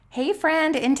Hey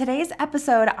friend, in today's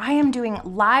episode, I am doing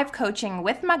live coaching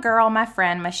with my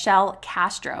friend, Michelle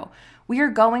Castro. We are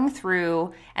going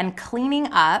through and cleaning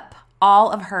up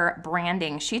all of her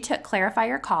branding. She took Clarify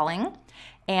Your Calling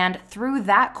and through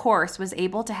that course was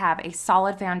able to have a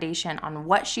solid foundation on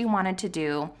what she wanted to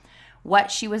do, what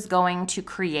she was going to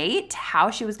create, how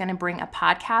she was going to bring a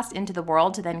podcast into the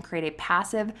world to then create a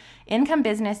passive income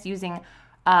business using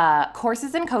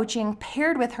courses and coaching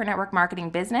paired with her network marketing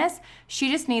business.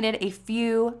 She just needed a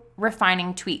few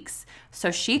refining tweaks. So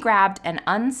she grabbed an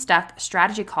Unstuck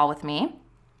strategy call with me,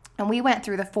 and we went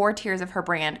through the 4 tiers of her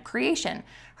brand creation: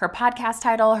 her podcast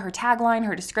title, her tagline,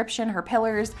 her description, her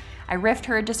pillars. I riffed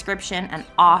her description and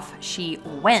off she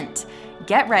went.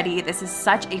 Get ready. This is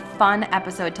such a fun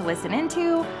episode to listen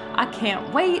into. I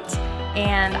can't wait,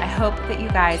 and I hope that you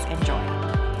guys enjoy.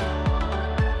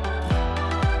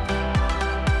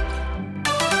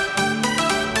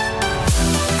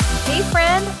 Hey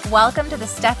friend, welcome to the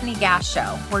Stephanie Gass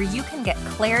Show, where you can get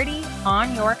clarity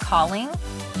on your calling,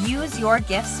 use your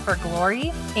gifts for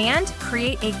glory, and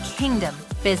create a kingdom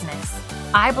business.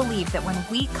 I believe that when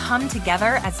we come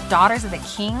together as daughters of the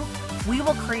King, we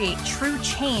will create true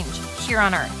change here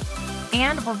on earth.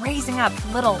 And we're raising up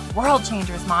little world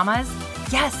changers, mamas.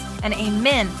 Yes, and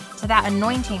amen to that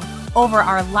anointing over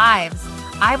our lives.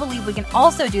 I believe we can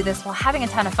also do this while having a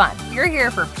ton of fun. You're here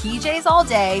for PJs all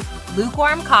day,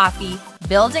 lukewarm coffee,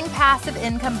 building passive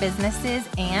income businesses,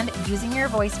 and using your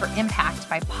voice for impact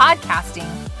by podcasting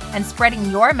and spreading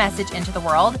your message into the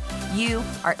world. You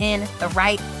are in the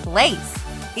right place.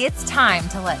 It's time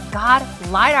to let God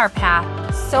light our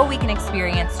path so we can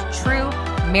experience true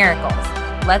miracles.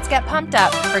 Let's get pumped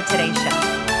up for today's show.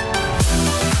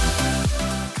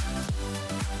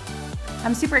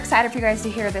 I'm super excited for you guys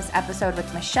to hear this episode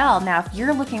with Michelle. Now, if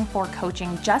you're looking for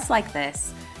coaching just like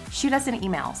this, shoot us an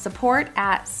email.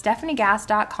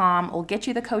 support@stephaniegass.com will get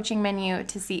you the coaching menu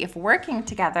to see if working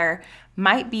together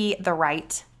might be the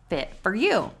right fit for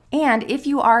you. And if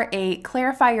you are a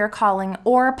Clarify Your Calling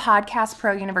or Podcast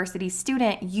Pro University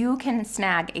student, you can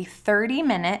snag a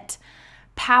 30-minute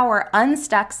Power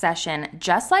Unstuck session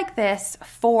just like this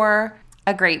for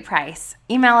a great price.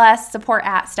 Email us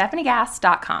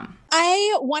support@stephaniegass.com.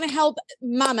 I want to help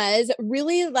mamas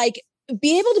really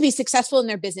be able to be successful in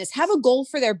their business, have a goal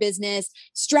for their business,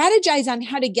 strategize on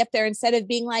how to get there instead of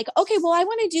being like, okay, well, I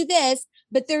want to do this,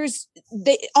 but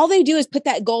all they do is put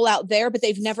that goal out there, but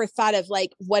they've never thought of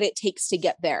what it takes to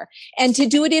get there and to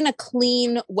do it in a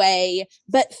clean way,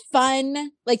 but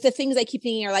fun. Like the things I keep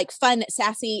thinking are fun,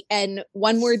 sassy. And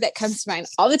one word that comes to mind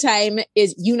all the time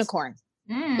is unicorn.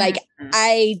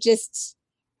 I just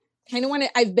kind of want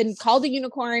to, I've been called a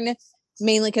unicorn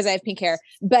mainly because I have pink hair,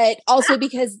 but also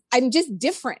because I'm just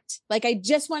different. I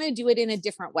just want to do it in a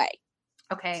different way.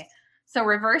 Okay. So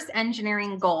reverse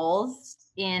engineering goals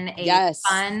in a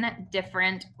fun,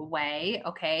 different way.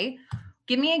 Okay.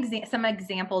 Give me some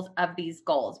examples of these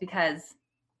goals, because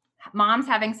moms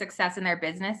having success in their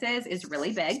businesses is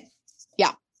really big.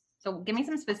 Yeah. So give me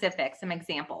some specifics, some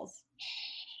examples.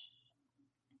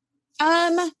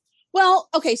 Well,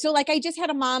 okay. So I just had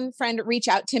a mom friend reach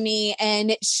out to me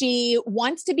and she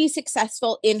wants to be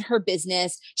successful in her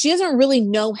business. She doesn't really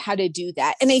know how to do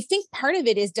that. And I think part of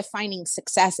it is defining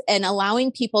success and allowing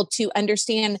people to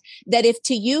understand that if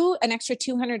to you an extra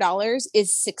 $200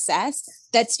 is success,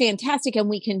 that's fantastic. And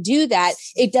we can do that.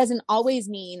 It doesn't always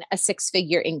mean a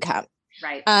 6-figure income.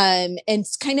 Right. And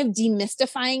it's kind of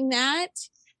demystifying that.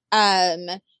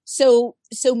 So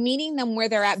meeting them where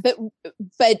they're at, but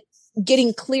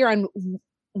getting clear on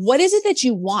what is it that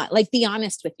you want, be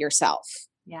honest with yourself.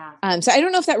 Yeah. So I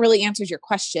don't know if that really answers your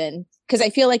question, because I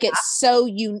feel like it's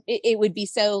it would be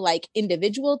so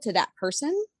individual to that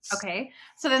person. Okay.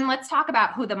 So then let's talk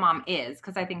about who the mom is,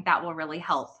 because I think that will really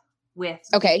help with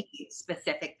the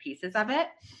specific pieces of it.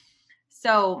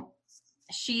 So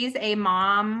she's a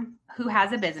mom who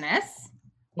has a business.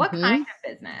 What kind of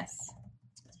business?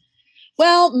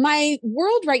 Well, my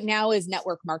world right now is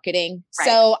network marketing. Right.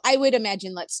 So I would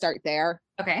imagine let's start there.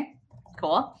 Okay,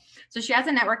 cool. So she has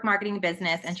a network marketing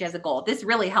business and she has a goal. This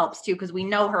really helps too, because we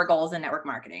know her goals in network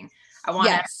marketing. I want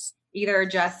to either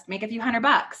just make a few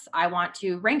 $100. I want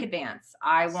to rank advance.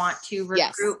 I want to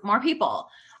recruit more people.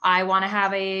 I want to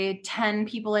have 10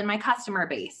 people in my customer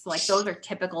base. Those are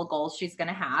typical goals she's going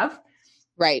to have.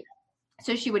 Right.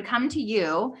 So she would come to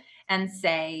you and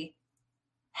say,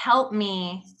 help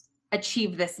me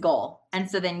achieve this goal. And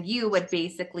so then you would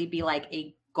basically be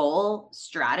a goal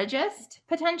strategist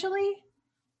potentially.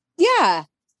 Yeah,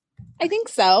 I think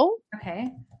so.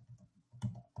 Okay.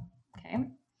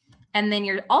 And then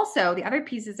you're also, the other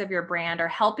pieces of your brand are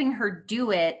helping her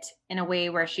do it in a way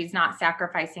where she's not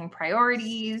sacrificing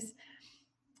priorities.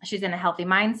 She's in a healthy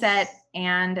mindset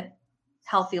and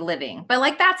healthy living. But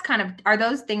like, that's kind of, are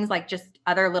those things like just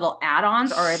other little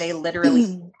add-ons, or are they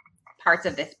literally parts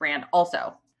of this brand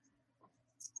also?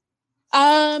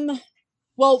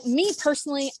 Well, me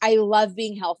personally, I love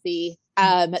being healthy.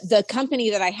 The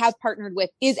company that I have partnered with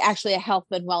is actually a health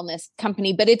and wellness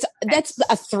company, but that's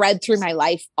a thread through my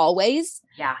life always.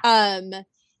 Yeah.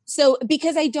 So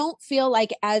because I don't feel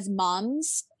like as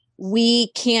moms, we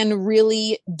can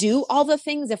really do all the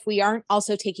things if we aren't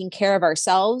also taking care of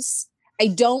ourselves. I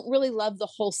don't really love the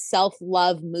whole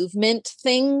self-love movement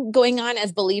thing going on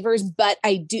as believers, but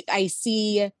I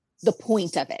see the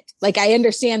point of it. Like, I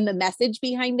understand the message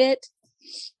behind it.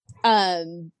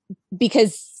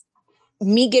 Because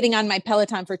me getting on my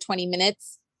Peloton for 20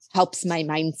 minutes helps my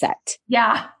mindset.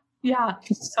 Yeah. Yeah,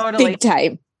 totally. Big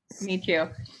time. Me too.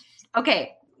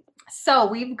 Okay. So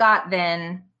we've got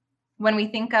then, when we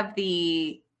think of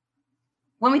the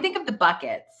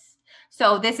buckets,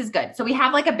 so this is good. So we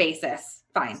have like a basis.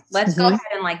 Fine. Let's go ahead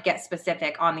and like get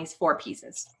specific on these 4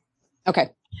 pieces. Okay.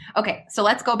 So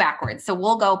let's go backwards. So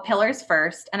we'll go pillars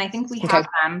first. And I think we have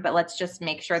them, but let's just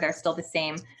make sure they're still the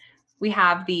same. We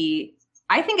have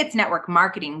I think it's network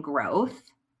marketing growth.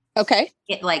 Okay.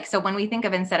 So when we think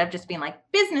of, instead of just being like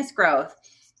business growth,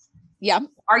 yeah.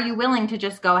 Are you willing to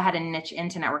just go ahead and niche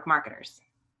into network marketers?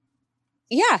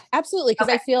 Yeah, absolutely. Because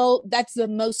I feel that's the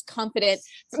most confident,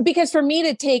 because for me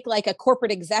to take like a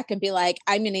corporate exec and be like,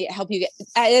 I'm going to help you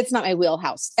it's not my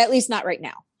wheelhouse, at least not right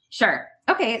now. Sure.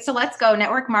 Okay. So let's go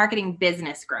network marketing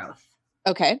business growth.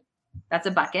 Okay. That's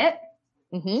a bucket.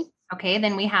 Okay.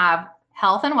 Then we have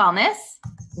health and wellness.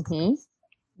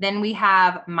 Then we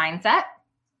have mindset.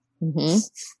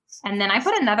 And then I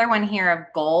put another one here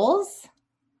of goals,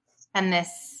 and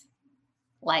this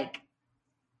like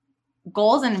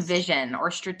goals and vision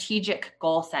or strategic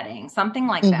goal setting, something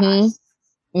like that.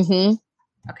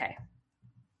 Okay.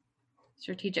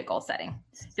 Strategic goal setting.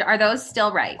 Are those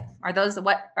still right? Are those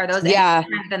any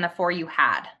different than the 4 you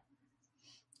had?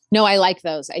 No, I like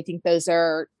those. I think those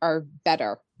are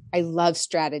better. I love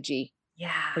strategy.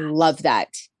 Yeah. I love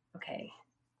that. Okay,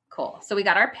 cool. So we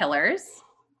got our pillars.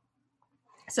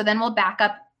 So then we'll back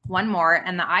up one more,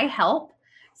 and the I help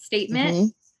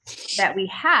statement that we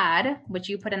had, which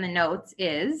you put in the notes,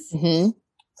 is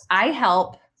I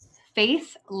help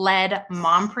faith-led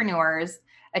mompreneurs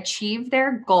achieve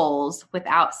their goals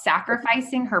without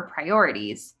sacrificing her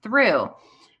priorities through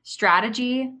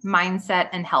strategy, mindset,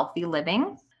 and healthy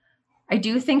living. I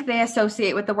do think they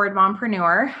associate with the word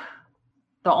mompreneur.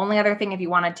 The only other thing, if you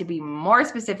wanted to be more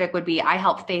specific, would be I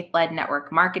help faith-led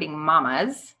network marketing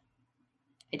mamas.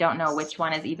 I don't know which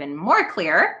one is even more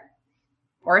clear.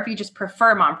 Or if you just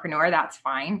prefer mompreneur, that's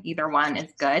fine. Either one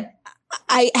is good.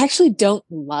 I actually don't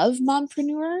love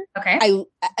mompreneur. Okay.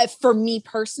 For me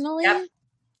personally. Yep.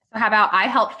 So how about I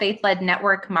help faith-led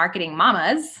network marketing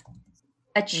mamas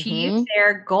achieve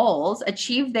their goals,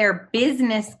 achieve their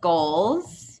business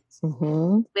goals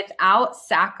without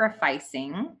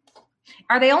sacrificing.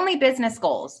 Are they only business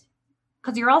goals?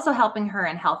 Because you're also helping her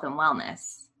in health and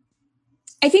wellness.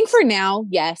 I think for now,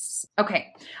 yes.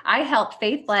 Okay. I help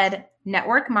faith-led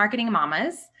network marketing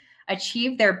mamas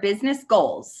achieve their business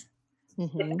goals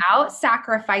without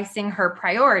sacrificing her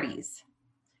priorities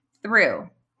through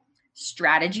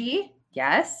strategy.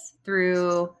 Yes.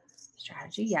 Through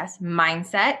strategy. Yes.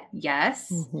 Mindset.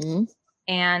 Yes.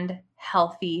 And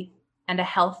healthy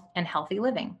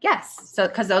living. Yes. So,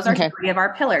 because those are 3 of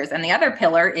our pillars, and the other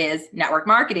pillar is network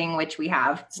marketing, which we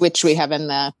have in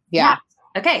the, yeah.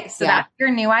 Okay. So that's your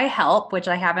new I help, which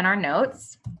I have in our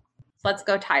notes. Let's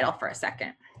go title for a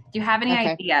second. Do you have any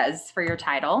ideas for your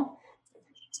title?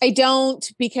 I don't,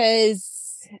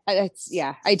 because I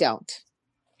don't.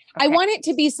 I want it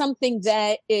to be something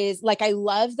that is like, I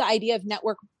love the idea of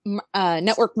network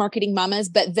marketing mamas,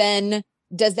 but then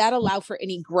does that allow for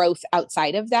any growth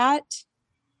outside of that?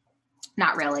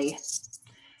 Not really.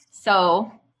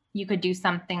 So you could do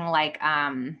something like,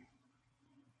 and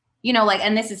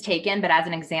this is taken, but as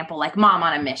an example, like mom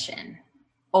on a mission,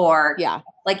 or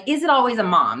like, is it always a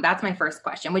mom? That's my first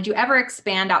question. Would you ever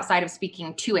expand outside of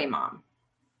speaking to a mom?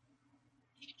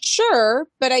 Sure.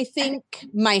 But I think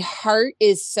my heart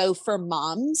is so for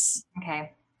moms.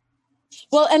 Okay.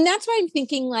 Well, and that's why I'm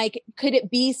thinking, like, could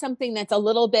it be something that's a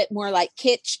little bit more like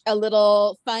kitsch, a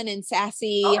little fun and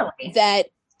sassy that,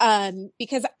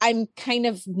 because I'm kind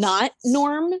of not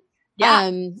norm.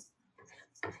 Yeah.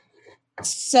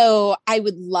 So I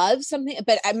would love something,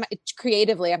 but I'm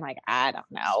like, I don't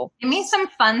know. Give me some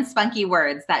fun, spunky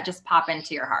words that just pop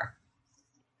into your heart.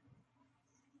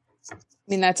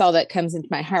 I mean, that's all that comes into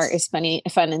my heart is funny,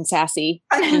 fun and sassy.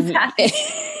 Fun and sassy.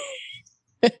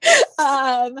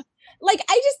 Like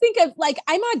I just think of like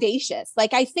I'm audacious.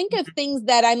 Like I think of things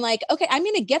that I'm like, okay, I'm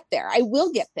gonna get there. I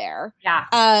will get there. Yeah.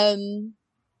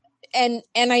 And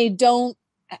I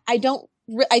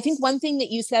think one thing that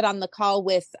you said on the call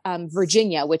with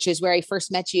Virginia, which is where I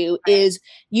first met you, is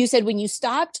you said when you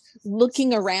stopped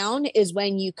looking around is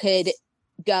when you could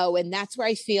go. And that's where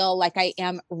I feel like I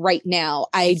am right now.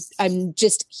 I'm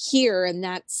just here, and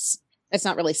that's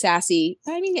not really sassy.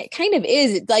 I mean, it kind of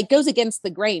is. It like goes against the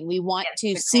grain. We want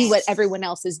to see what everyone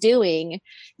else is doing.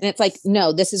 And it's like,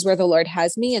 no, this is where the Lord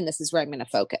has me, and this is where I'm going to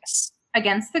focus.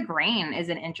 Against the grain is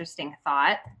an interesting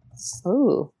thought.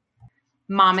 Oh,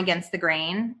 mom against the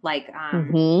grain, like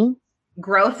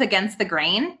growth against the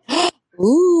grain.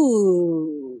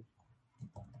 Ooh,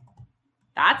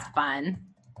 that's fun.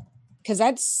 Because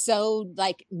that's so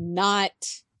like not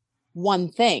one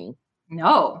thing.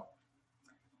 No.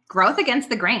 Growth against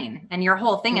the grain. And your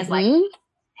whole thing is like,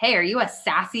 hey, are you a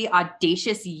sassy,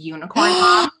 audacious unicorn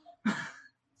mom? I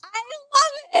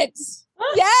love it.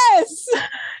 Yes.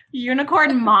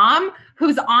 Unicorn mom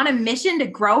who's on a mission to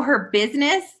grow her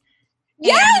business.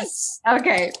 Yes.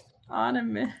 Okay. On a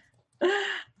mission.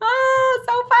 Oh,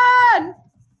 so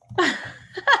fun.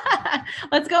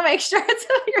 Let's go make sure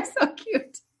you're so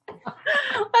cute.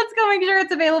 Let's go make sure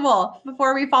it's available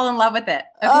before we fall in love with it.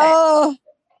 Okay. Oh.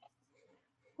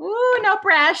 Ooh, no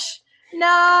pressure.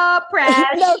 No pressure.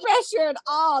 No pressure at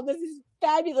all. This is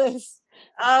fabulous.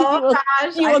 Oh,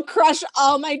 gosh. You will crush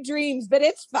all my dreams, but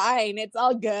it's fine. It's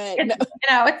all good.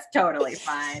 It's totally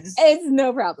fine. It's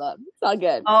no problem. It's all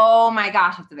good. Oh my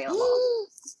gosh, it's available.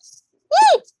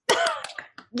 Woo!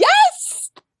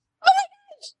 Yes! Oh my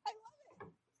gosh. I love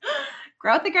it.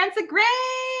 Growth against the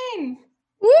grain.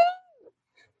 Woo!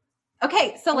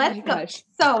 Okay, so let's go.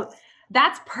 So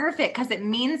that's perfect because it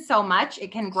means so much.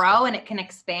 It can grow and it can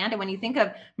expand. And when you think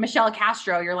of Michelle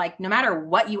Castro, you're like, no matter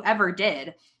what you ever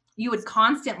did, you would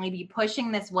constantly be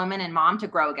pushing this woman and mom to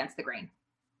grow against the grain.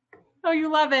 Oh, you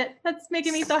love it. That's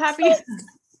making me so happy.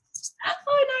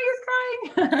 Oh, now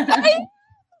you're crying.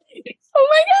 Oh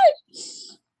my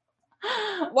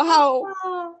gosh. Wow.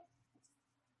 Oh,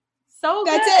 so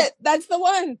good. That's it. That's the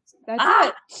one. That's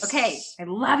it. Okay. I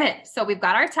love it. So we've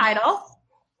got our title.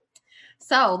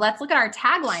 So let's look at our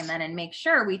tagline then and make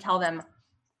sure we tell them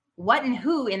what and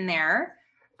who in there.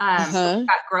 So we've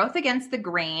got growth against the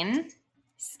grain,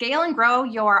 scale and grow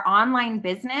your online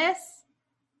business,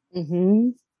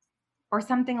 or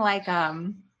something like,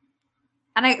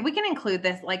 we can include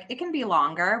this, like it can be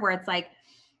longer where it's like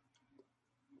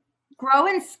grow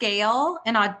and scale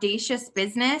an audacious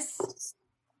business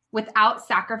without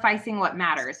sacrificing what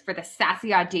matters for the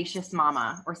sassy, audacious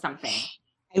mama or something.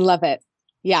 I love it.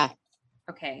 Yeah.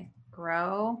 Okay.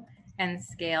 Grow and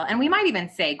scale. And we might even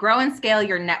say grow and scale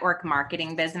your network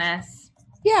marketing business.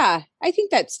 Yeah. I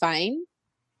think that's fine.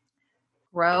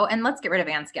 Grow. And let's get rid of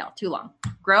and scale. Too long.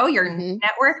 Grow your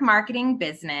network marketing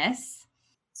business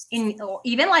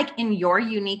even like in your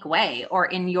unique way or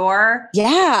in your,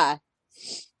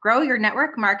 grow your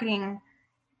network marketing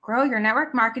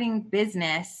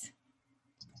business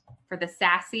for the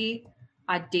sassy,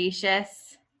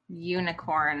 audacious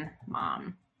unicorn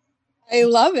mom. I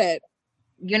love it.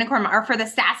 Unicorn, or for the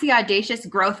sassy, audacious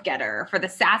growth getter, for the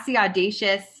sassy,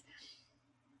 audacious.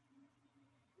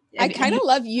 I kind of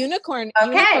love unicorn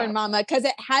mama because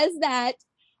it has that,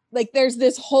 like, there's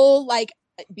this whole, like,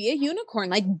 be a unicorn,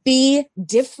 like be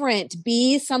different,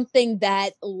 be something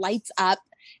that lights up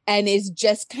and is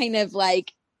just kind of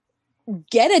like,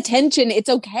 get attention. It's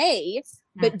okay,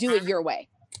 but do it your way.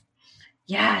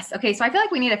 Yes. Okay. So I feel like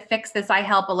we need to fix this I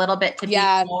help a little bit to be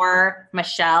more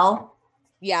Michelle.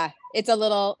 Yeah. It's a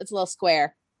little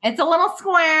square. It's a little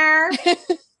square.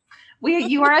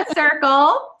 You are a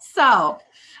circle. So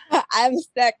I'm a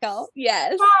circle.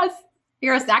 Yes.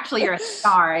 You're a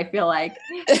star. I feel like.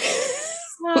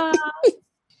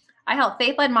 I help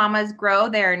faith-led mamas grow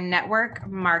their network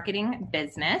marketing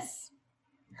business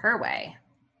her way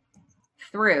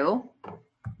through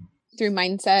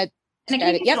mindset. And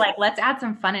it can be like, let's add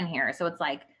some fun in here. So it's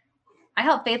like, I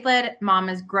help faith-led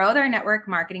mamas grow their network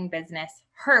marketing business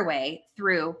her way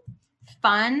through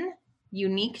fun,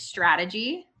 unique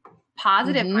strategy,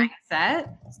 positive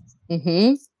mindset,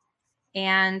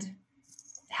 and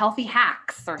healthy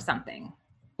hacks or something.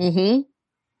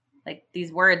 Like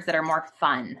these words that are more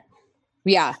fun.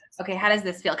 Yeah. Okay. How does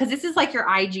this feel? Because this is like your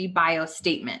IG bio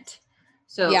statement.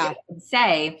 So you could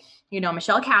say,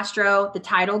 Michelle Castro, the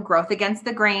title, Growth Against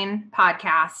the Grain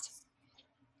podcast.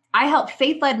 I help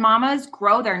faith-led mamas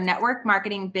grow their network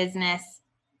marketing business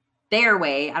their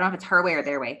way. I don't know if it's her way or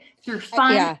their way, through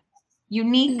fun,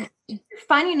 unique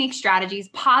strategies,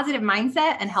 positive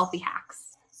mindset, and healthy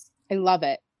hacks. I love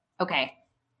it. Okay.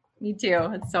 Me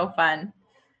too. It's so fun.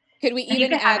 Could we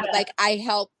even add I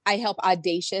help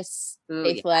audacious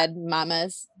faith-led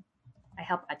mamas? I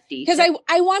help audacious. Because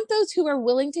I want those who are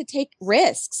willing to take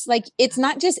risks. Like, it's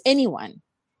not just anyone.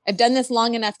 I've done this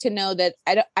long enough to know that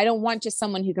I don't want just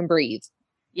someone who can breathe.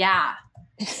 Yeah.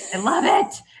 I love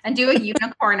it. And do a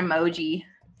unicorn emoji.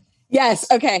 Yes.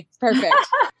 Okay. Perfect.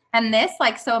 And this,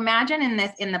 so imagine in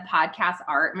the podcast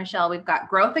art, Michelle, we've got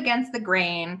growth against the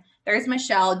grain. There's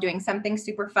Michelle doing something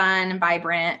super fun and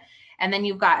vibrant. And then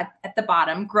you've got at the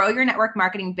bottom, grow your network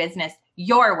marketing business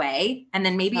your way. And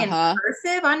then maybe in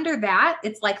cursive under that,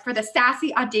 it's for the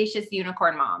sassy, audacious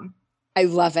unicorn mom. I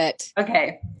love it.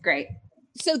 Okay, great.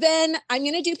 So then I'm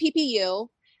going to do PPU,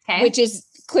 which is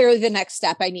clearly the next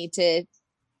step I need to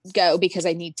go because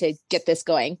I need to get this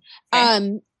going.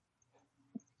 Okay.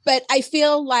 But I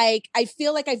feel like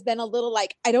I've been a little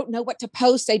I don't know what to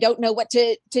post. I don't know what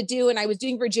to do. And I was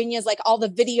doing Virginia's all the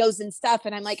videos and stuff.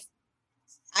 And I'm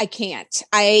I can't.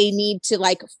 I need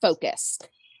to focus.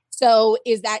 So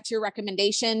is that your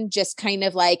recommendation? Just kind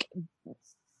of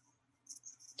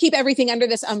keep everything under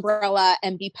this umbrella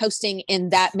and be posting in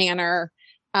that manner,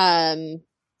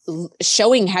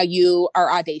 showing how you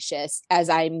are audacious as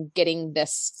I'm getting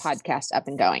this podcast up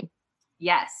and going.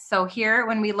 Yes. So here,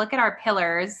 when we look at our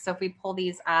pillars, so if we pull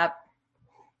these up,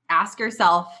 ask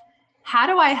yourself, how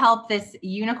do I help this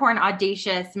unicorn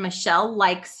audacious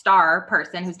Michelle-like star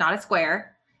person who's not a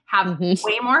square have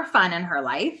way more fun in her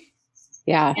life?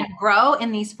 Yeah. And grow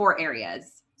in these 4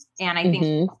 areas. And I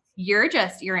think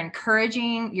you're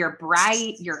encouraging, you're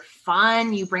bright, you're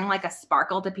fun. You bring a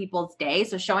sparkle to people's day.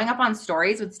 So showing up on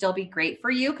stories would still be great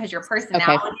for you because your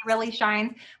personality really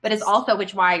shines, but it's also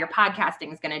why your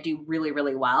podcasting is going to do really,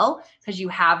 really well because you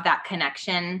have that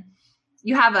connection.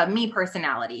 You have a me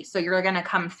personality. So you're going to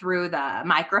come through the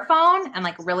microphone and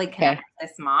really connect with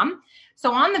this mom.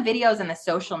 So on the videos and the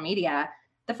social media,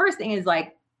 the first thing is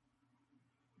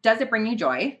does it bring you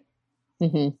joy?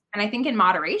 And I think in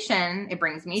moderation, it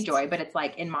brings me joy, but it's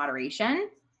in moderation.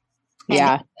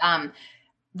 And,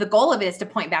 the goal of it is to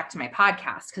point back to my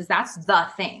podcast because that's the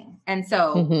thing. And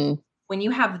so when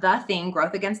you have the thing,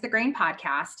 Growth Against the Grain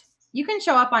podcast, you can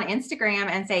show up on Instagram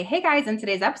and say, hey guys, in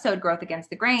today's episode, Growth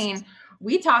Against the Grain,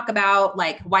 we talk about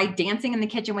why dancing in the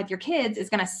kitchen with your kids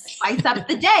is going to spice up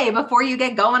the day before you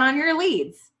get going on your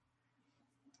leads.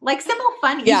 Simple,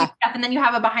 fun, easy stuff. And then you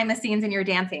have a behind the scenes and you're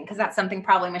dancing because that's something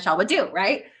probably Michelle would do,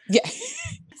 right? Yeah.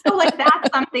 So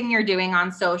that's something you're doing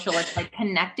on social. It's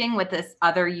connecting with this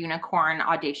other unicorn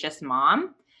audacious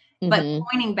mom, but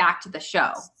pointing back to the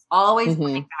show, always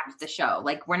pointing back to the show.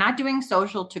 We're not doing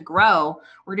social to grow.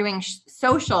 We're doing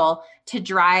social to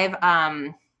drive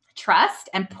trust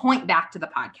and point back to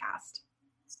the podcast.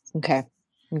 Okay.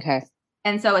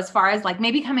 And so as far as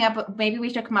maybe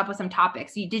we should come up with some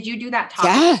topics. Did you do that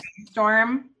topic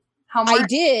brainstorm homework? I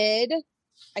did.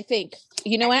 I think,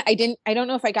 you know what? I don't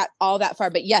know if I got all that far,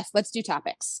 but yes, let's do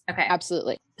topics. Okay.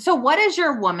 Absolutely. So what is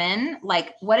your woman,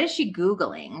 what is she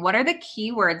Googling? What are the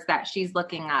keywords that she's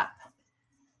looking up?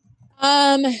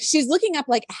 She's looking up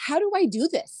how do I do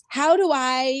this? How do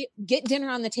I get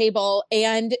dinner on the table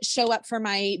and show up for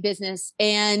my business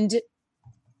and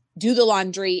do the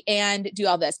laundry and do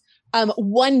all this?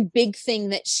 One big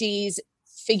thing that she's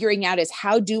figuring out is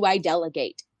how do I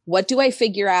delegate? What do I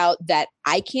figure out that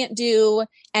I can't do?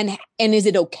 And is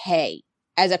it okay?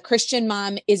 As a Christian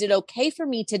mom, is it okay for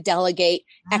me to delegate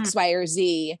X, Y, or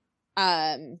Z?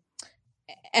 And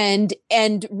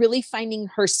really finding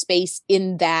her space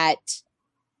in that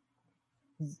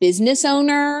business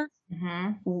owner,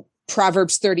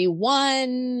 Proverbs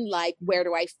 31, where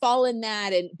do I fall in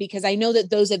that? And because I know that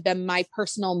those have been my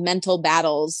personal mental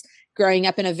battles growing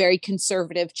up in a very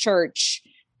conservative church.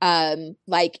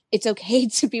 It's okay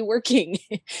to be working,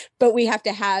 but we have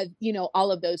to have,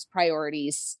 all of those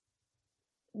priorities.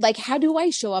 How do I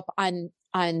show up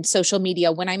on social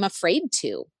media when I'm afraid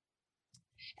to?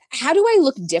 How do I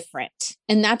look different?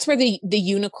 And that's where the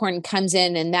unicorn comes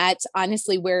in. And that's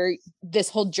honestly where this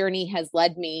whole journey has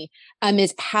led me,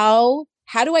 is how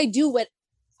do I do what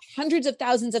hundreds of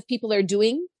thousands of people are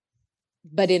doing,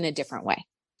 but in a different way?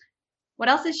 What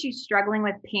else is she struggling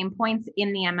with pain points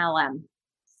in the MLM?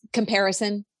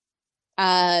 Comparison.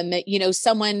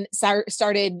 Someone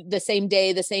started the same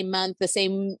day, the same month, the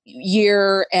same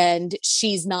year, and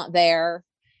she's not there.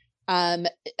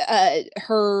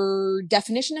 Her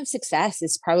definition of success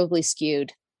is probably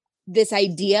skewed. This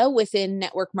idea within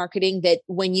network marketing that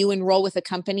when you enroll with a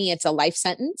company, it's a life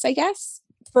sentence, I guess.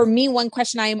 For me, one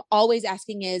question I am always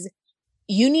asking is,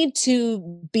 you need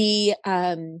to be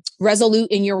resolute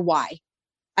in your why.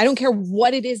 I don't care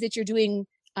what it is that you're doing.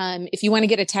 If you want to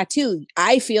get a tattoo,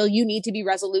 I feel you need to be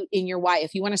resolute in your why.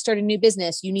 If you want to start a new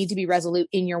business, you need to be resolute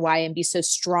in your why and be so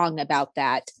strong about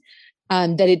that,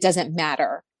 that it doesn't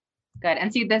matter. Good.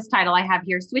 And see this title I have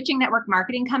here, Switching Network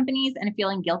Marketing Companies and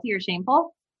Feeling Guilty or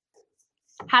Shameful.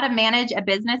 How to manage a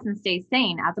business and stay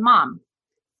sane as a mom.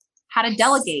 How to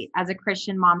delegate as a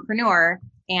Christian mompreneur.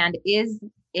 And is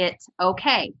it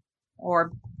okay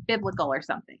or biblical or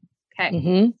something? Okay.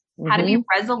 Mm-hmm. How to be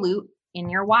resolute in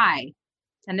your why.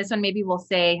 And this one maybe we'll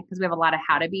say, because we have a lot of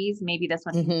how to be's, maybe this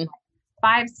one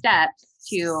 5 steps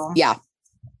to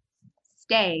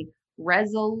stay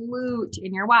resolute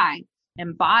in your why.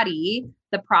 Embody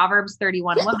the Proverbs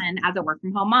 31 woman as a work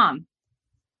from home mom.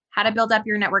 How to build up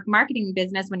your network marketing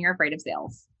business when you're afraid of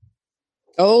sales.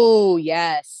 Oh,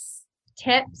 yes.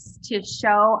 Tips to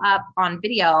show up on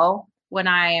video when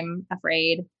I'm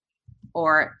afraid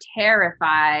or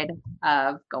terrified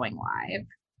of going live.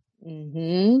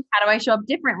 How do I show up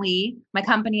differently? My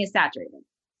company is saturated.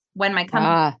 When my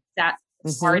company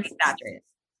is already saturated.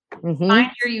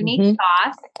 Find your unique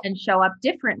sauce and show up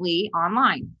differently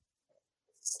online.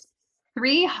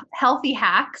 3 healthy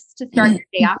hacks to start your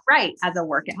day off right as a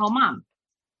work-at-home mom.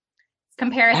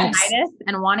 Comparisonitis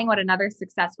and wanting what another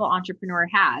successful entrepreneur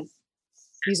has.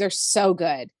 These are so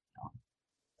good.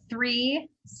 3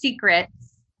 secrets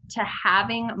to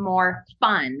having more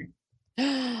fun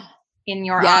in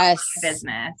your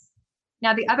business.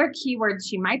 Now, the other keywords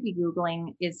she might be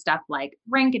Googling is stuff like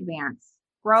rank advance,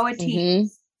 grow a team.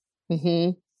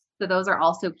 So those are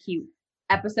also cute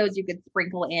episodes you could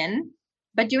sprinkle in,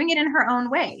 but doing it in her own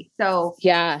way. So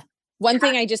yeah. One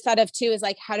thing I just thought of too is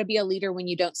like how to be a leader when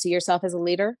you don't see yourself as a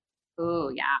leader. Oh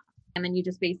yeah. And then you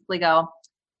just basically go,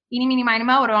 eeny, meeny, miny,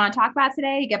 mo, what do I want to talk about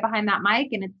today? You get behind that mic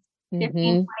and it's 15,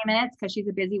 20 minutes because she's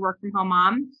a busy work from home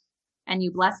mom and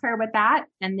you bless her with that.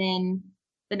 And then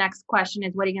the next question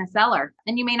is, what are you going to sell her?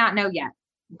 And you may not know yet.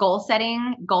 Goal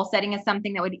setting is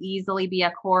something that would easily be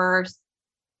a course.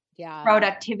 Yeah.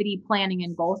 Productivity planning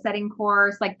and goal setting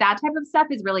course, like that type of stuff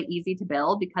is really easy to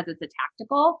build because it's a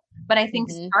tactical, but I think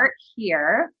start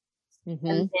here. And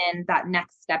then that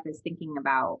next step is thinking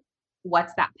about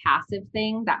what's that passive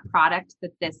thing, that product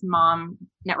that this mom,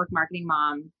 network marketing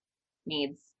mom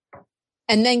needs.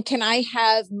 And then can I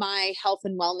have my health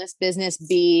and wellness business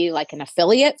be like an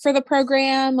affiliate for the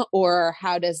program, or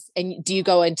and do you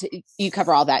go into, you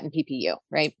cover all that in PPU,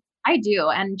 right? I do.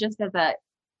 And just as a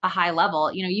high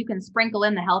level, you can sprinkle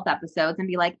in the health episodes and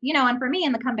be like, and for me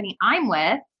and the company I'm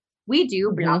with, we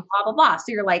do blah, blah, blah, blah. So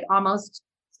you're like almost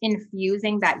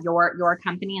infusing that your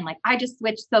company. And like, I just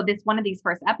switched. So this one of these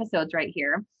first episodes right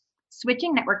here,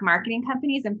 switching network marketing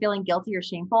companies and feeling guilty or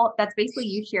shameful. That's basically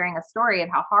you sharing a story of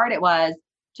how hard it was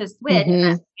to switch.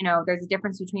 And, there's a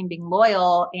difference between being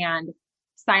loyal and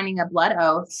signing a blood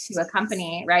oath to a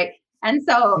company, right? And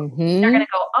so they're going to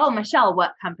go, oh, Michelle,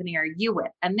 what company are you with?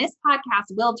 And this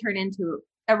podcast will turn into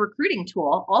a recruiting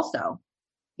tool also.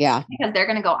 Yeah. Because they're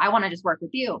going to go, I want to just work with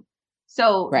you.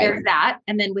 So there's that.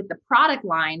 And then with the product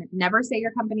line, never say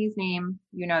your company's name.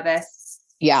 You know this.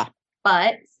 Yeah.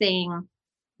 But saying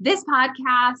this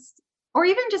podcast, or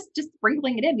even just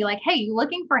sprinkling it in, be like, hey, you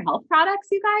looking for health products,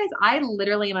 you guys? I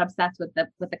literally am obsessed with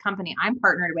the company I'm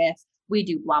partnered with. We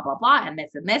do blah, blah, blah, and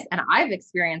this, and I've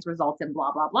experienced results in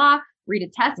blah, blah, blah. Read a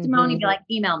testimony, be like,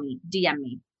 email me, DM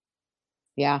me.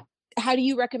 Yeah. How do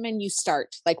you recommend you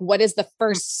start? Like, what is the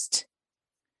first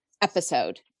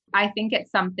episode? I think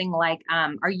it's something like,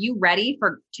 are you ready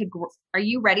for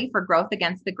growth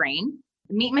against the grain?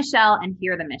 Meet Michelle and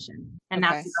hear the mission. And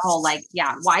that's the whole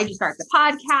why did you start the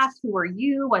podcast? Who are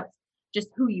you? What's just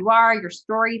who you are, your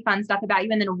story, fun stuff about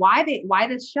you. And then why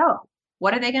this show?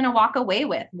 What are they going to walk away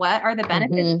with? What are the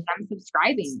benefits of them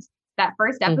subscribing? That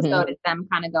first episode is them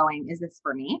kind of going, is this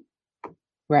for me?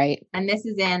 Right. And this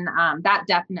is in, that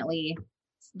definitely,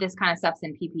 this kind of stuff's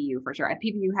in PPU for sure.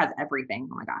 PPU has everything.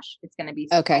 Oh my gosh. It's going to be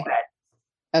so good.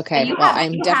 Okay. Well,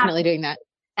 I'm definitely doing that.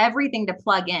 Everything to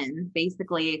plug in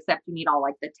basically, except you need all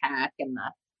like the tech and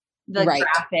the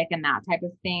graphic and that type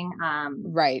of thing.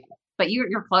 Right. But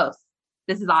you're close.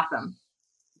 This is awesome.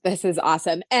 This is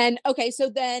awesome. And okay, so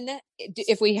then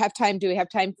if we have time, do we have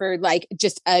time for like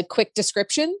just a quick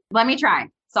description? Let me try.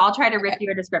 So I'll try to rip you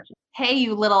a description. Hey,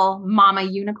 you little mama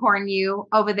unicorn, you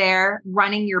over there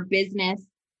running your business,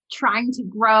 trying to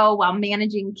grow while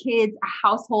managing kids, a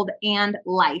household, and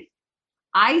life.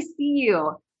 I see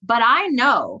you, but I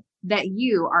know that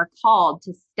you are called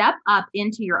to step up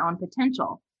into your own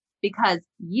potential because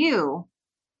you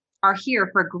are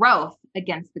here for growth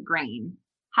against the grain.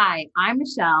 Hi, I'm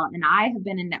Michelle, and I have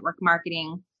been in network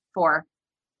marketing for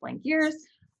blank years.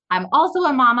 I'm also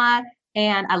a mama,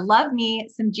 and I love me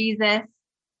some Jesus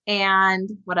and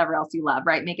whatever else you love,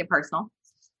 right? Make it personal.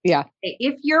 Yeah.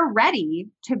 If you're ready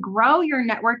to grow your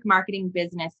network marketing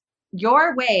business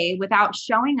your way without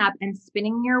showing up and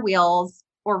spinning your wheels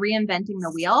or reinventing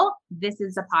the wheel, this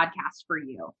is the podcast for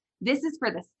you. This is for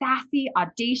the sassy,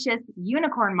 audacious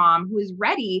unicorn mom who is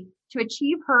ready to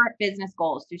achieve her business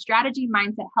goals through strategy,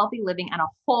 mindset, healthy living, and a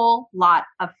whole lot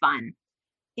of fun.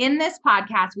 In this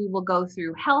podcast, we will go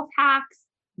through health hacks,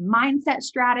 mindset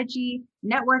strategy,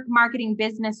 network marketing,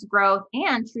 business growth,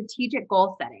 and strategic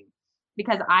goal setting,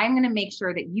 because I'm going to make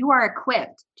sure that you are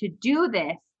equipped to do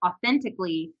this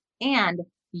authentically and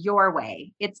your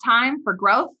way. It's time for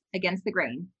growth against the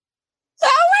grain.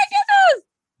 Oh my goodness.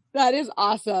 That is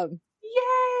awesome.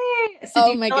 Yay.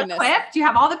 So do you feel equipped? Do you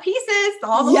have all the pieces,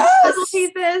 all the puzzle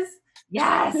pieces?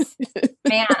 Yes.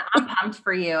 Man, I'm pumped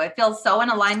for you. It feels so in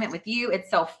alignment with you. It's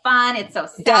so fun. It's so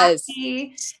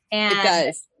sassy. And it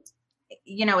does.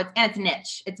 You know, it's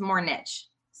niche. It's more niche.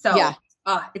 So yeah.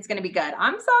 It's going to be good.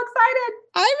 I'm so excited.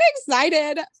 I'm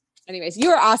excited. Anyways, you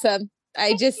are awesome.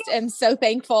 I just am so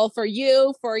thankful for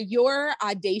you, for your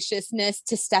audaciousness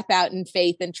to step out in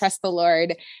faith and trust the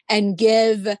Lord and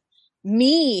give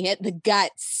me the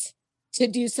guts to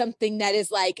do something that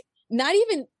is like not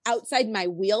even outside my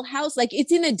wheelhouse. Like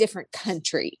it's in a different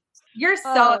country. You're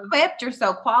so equipped. You're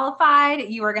so qualified.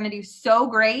 You are going to do so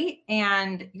great.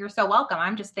 And you're so welcome.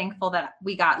 I'm just thankful that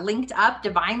we got linked up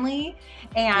divinely.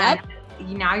 And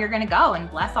now you're going to go and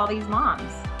bless all these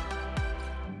moms.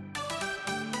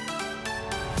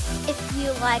 If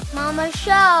you like Mama's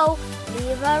show,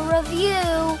 leave a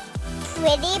review.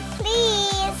 Pretty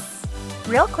please.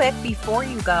 Real quick before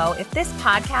you go, if this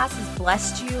podcast has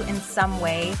blessed you in some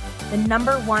way, the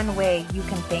number one way you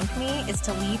can thank me is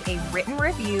to leave a written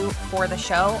review for the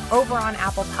show over on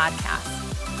Apple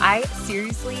Podcasts. I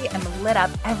seriously am lit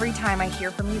up every time I hear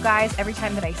from you guys, every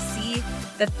time that I see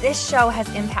that this show has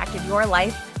impacted your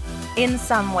life in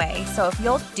some way. So if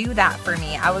you'll do that for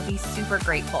me, I would be super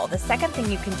grateful. The second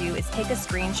thing you can do is take a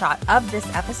screenshot of this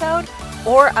episode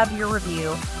or of your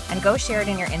review and go share it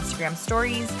in your Instagram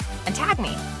stories and tag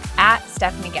me at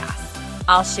Stephanie Gass.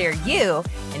 I'll share you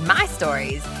in my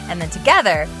stories, and then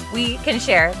together we can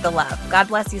share the love. God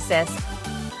bless you, sis.